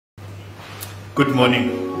Good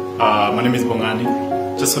morning. My name is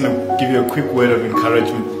Bongani. Just want to give you a quick word of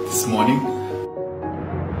encouragement this morning.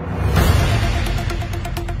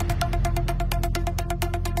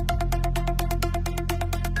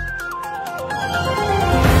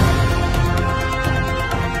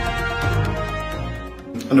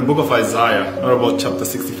 In the book of Isaiah, not about chapter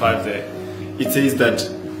 65 there, it says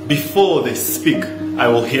that before they speak, I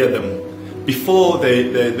will hear them. Before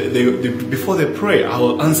they pray, I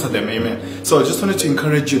will answer them. Amen. So I just wanted to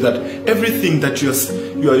encourage you that everything that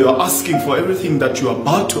you're asking for, everything that you're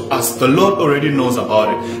about to ask, the Lord already knows about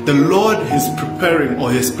it. The Lord is preparing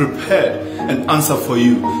or has prepared an answer for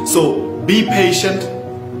you. So be patient.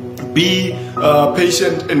 Be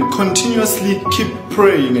patient and continuously keep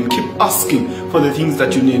praying and keep asking for the things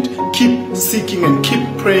that you need. Keep seeking and keep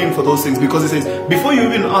praying for those things, because it says, before you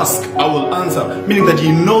even ask, I will answer. Meaning that He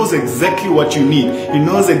knows exactly what you need. He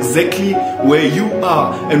knows exactly where you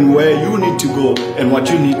are and where you need to go and what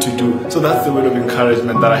you need to do. So that's the word of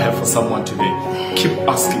encouragement that I have for someone today. Keep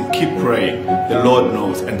asking, keep praying. The Lord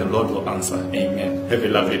knows and the Lord will answer. Amen. Have a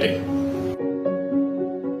lovely day.